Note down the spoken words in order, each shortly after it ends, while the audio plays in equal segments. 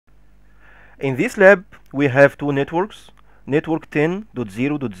In this lab, we have two networks, network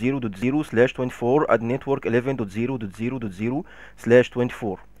 10.0.0.0/24 and network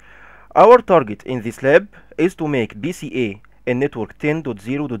 11.0.0.0/24. Our target in this lab is to make BCA in network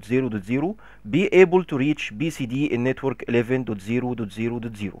 10.0.0.0 be able to reach BCD in network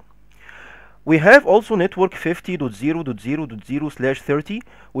 11.0.0.0. We have also network 50.0.0.0/30,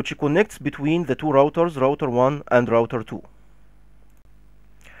 which connects between the two routers, router 1 and router 2.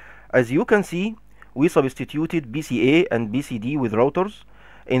 As you can see, we substituted BCA and BCD with routers.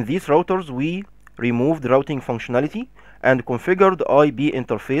 In these routers, we removed routing functionality and configured IB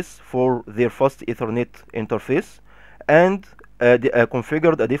interface for their fast Ethernet interface, and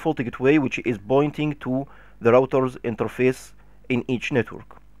configured a default gateway which is pointing to the router's interface in each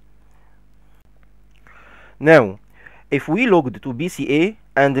network. Now, if we logged to BCA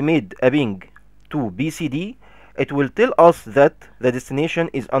and made a ping to BCD, it will tell us that the destination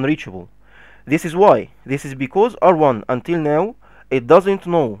is unreachable. This is why. This is because R1 until now it doesn't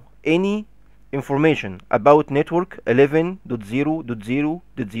know any information about network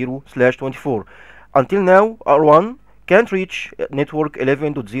 11.0.0.0/24. Until now, R1 can't reach network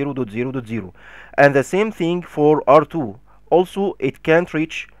 11.0.0.0, and the same thing for R2. Also, it can't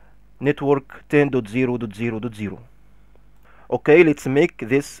reach network 10.0.0.0. Okay, let's make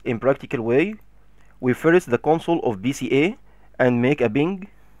this in practical way. We first the console of BCA and make a ping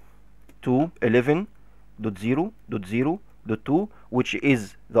to 11.0.0.2, which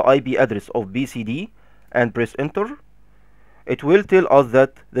is the IP address of BCD, and press enter. It will tell us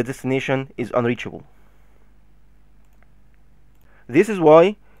that the destination is unreachable. This is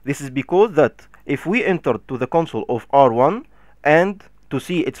why. This is because that if we enter to the console of R1 and to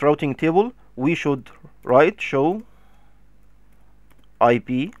see its routing table, we should write show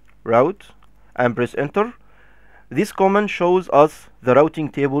IP route and press enter. This command shows us the routing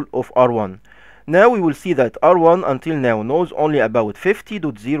table of R1. Now we will see that R1 until now knows only about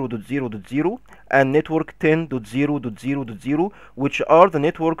 50.0.0.0 and network 10.0.0.0, which are the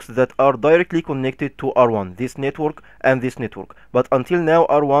networks that are directly connected to R1, this network and this network. But until now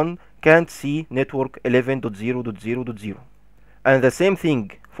R1 can't see network 11.0.0.0. And the same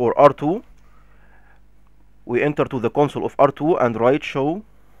thing for R2. We enter to the console of R2 and write show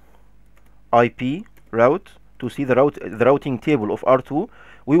IP route to see the routing table of R2.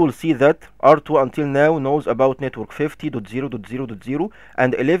 We will see that R2 until now knows about network 50.0.0.0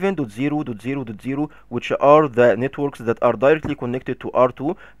 and 11.0.0.0, which are the networks that are directly connected to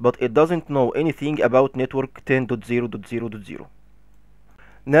R2, but it doesn't know anything about network 10.0.0.0.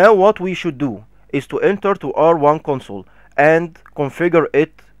 Now what we should do is to enter to R1 console and configure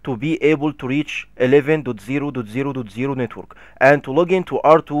it to be able to reach 11.0.0.0 network, and to log into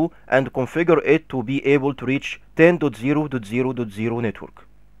R2 and configure it to be able to reach 10.0.0.0 network.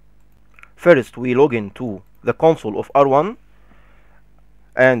 First, we log into the console of R1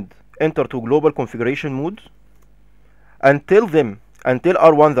 and enter to global configuration mode and tell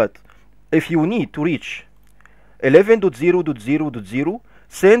R1 that if you need to reach 11.0.0.0,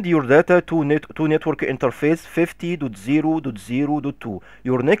 send your data to network interface 50.0.0.2.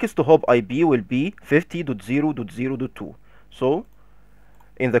 Your next hop IP will be 50.0.0.2. So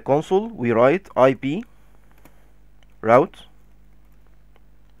in the console we write IP route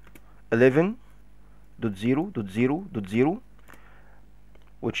 11.0.0.0,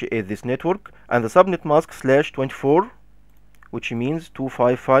 which is this network, and the subnet mask /24, which means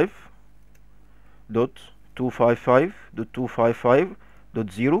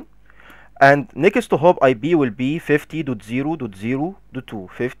 255.255.255.0, and next hop IP will be 50.0.0.2,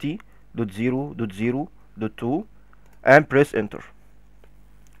 50.0.0.2, and press enter.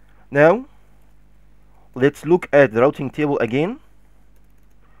 Now let's look at the routing table again.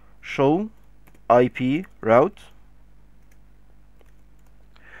 Show IP route.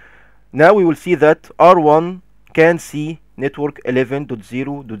 Now we will see that R1 can see network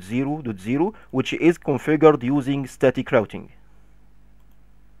 11.0.0.0, which is configured using static routing.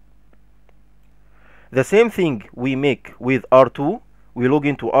 The same thing we make with R2. We log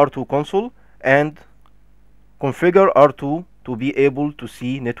into R2 console and configure R2 to be able to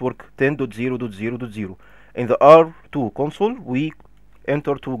see network 10.0.0.0. In the R2 console, we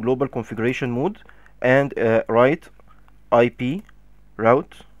enter to global configuration mode and write IP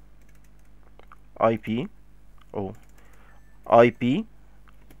route IP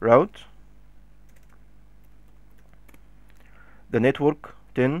route the network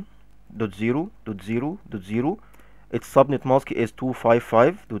 10.0.0.0. its subnet mask is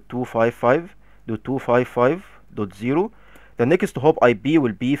 255.255.255.0. the next hop IP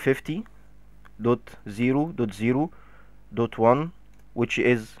will be 50.0.0.1, which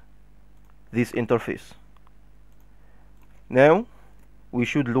is this interface. Now we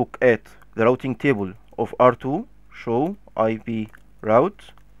should look at the routing table of R2, show IP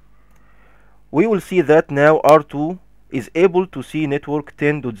route. We will see that now R2 is able to see network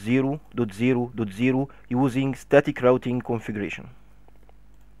 10.0.0.0 using static routing configuration.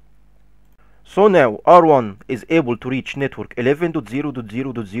 So now R1 is able to reach network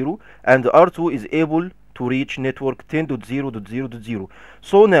 11.0.0.0 and R2 is able to reach network 10.0.0.0.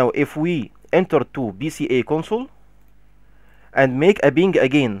 So now if we enter to BCA console and make a ping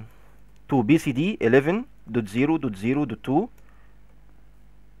again to BCD 11.0.0.2,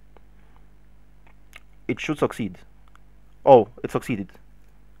 it should succeed. Oh, it succeeded.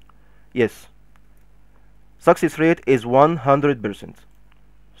 Yes. Success rate is 100%.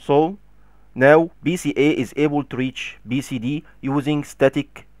 So now BCA is able to reach BCD using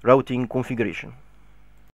static routing configuration.